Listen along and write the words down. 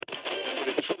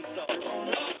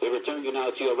return you now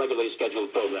to your regularly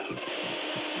scheduled program.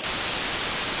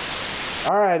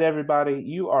 All right, everybody,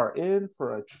 you are in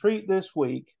for a treat this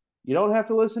week. You don't have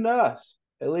to listen to us,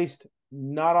 at least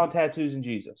not on Tattoos and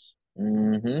Jesus.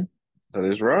 Mm-hmm. That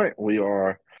is right. We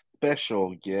are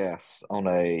special guests on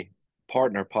a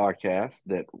partner podcast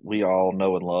that we all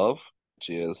know and love, which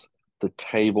is The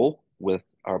Table with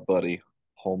our buddy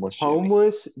Homeless Jimmy.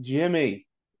 Homeless Jimmy.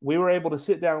 We were able to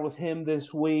sit down with him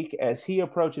this week as he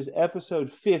approaches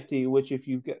episode 50, which, if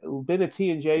you've been a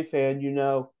T&J fan, you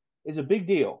know is a big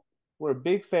deal. We're a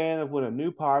big fan of when a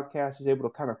new podcast is able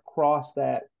to kind of cross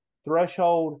that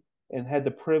threshold, and had the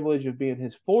privilege of being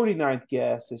his 49th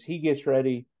guest as he gets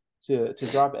ready to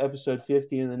drop episode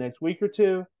 50 in the next week or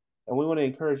two. And we want to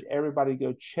encourage everybody to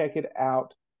go check it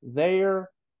out there,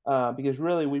 because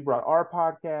really we brought our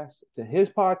podcast to his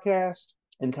podcast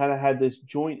and kind of had this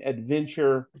joint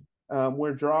adventure,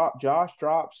 where Josh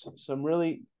drops some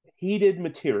really heated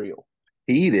material.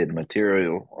 Heated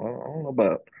material. I don't know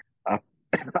about. I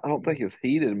I don't think it's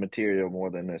heated material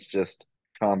more than it's just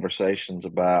conversations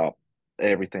about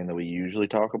everything that we usually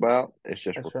talk about. It's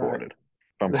just That's recorded.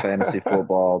 From fantasy right.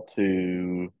 football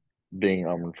to being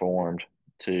uninformed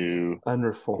to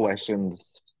Wonderful.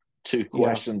 questions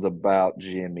Yeah, about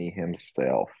Jimmy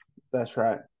himself. that's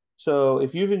right. So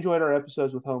if you've enjoyed our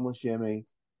episodes with Homeless Jimmy,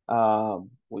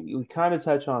 we kind of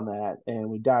touch on that, and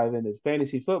we dive into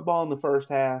fantasy football in the first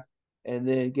half, and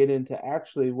then get into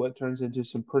actually what turns into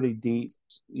some pretty deep,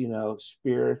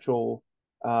 spiritual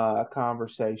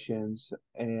conversations,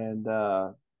 and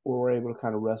we're able to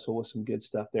kind of wrestle with some good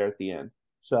stuff there at the end.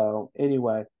 So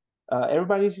anyway,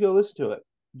 everybody needs to go listen to it.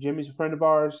 Jimmy's a friend of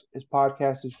ours. His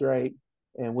podcast is great,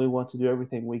 and we want to do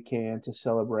everything we can to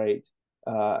celebrate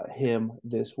him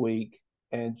this week.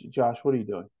 And Josh, what are you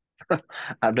doing?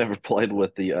 I've never played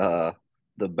with the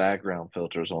background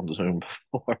filters on Zoom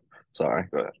before. Sorry,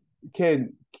 go ahead.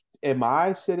 Can Am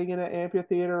I sitting in an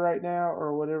amphitheater right now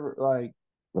or whatever? Like,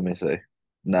 Let me see.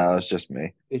 No, it's just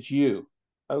me. it's you.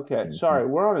 Okay, Hmm. sorry.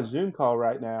 We're on a Zoom call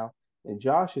right now, and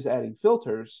Josh is adding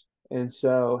filters, and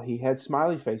so he had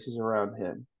smiley faces around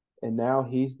him, and now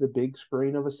he's the big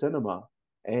screen of a cinema.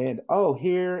 And oh,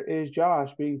 here is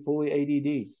Josh being fully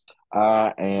ADD.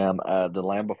 I am the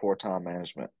Land Before Time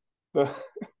management. But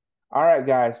all right,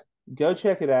 guys, go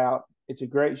check it out. It's a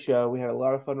great show. We had a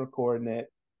lot of fun recording it,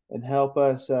 and help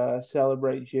us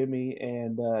celebrate Jimmy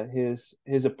and his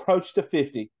approach to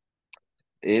 50.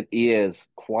 It is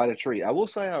quite a treat. I will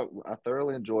say I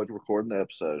thoroughly enjoyed recording the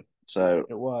episode. So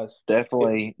It was.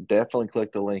 It, definitely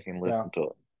click the link and yeah. listen to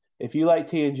it. If you like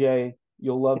T&J,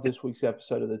 you'll love this week's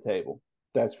episode of The Table.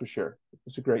 That's for sure.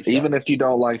 It's a great show. Even if you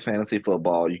don't like fantasy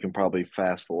football, you can probably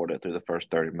fast forward it through the first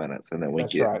 30 minutes and then we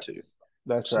That's get right. into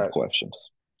That's some right. questions.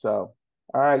 So,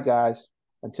 all right, guys.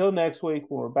 Until next week,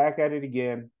 when we're back at it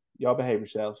again, y'all behave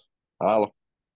yourselves. Holla.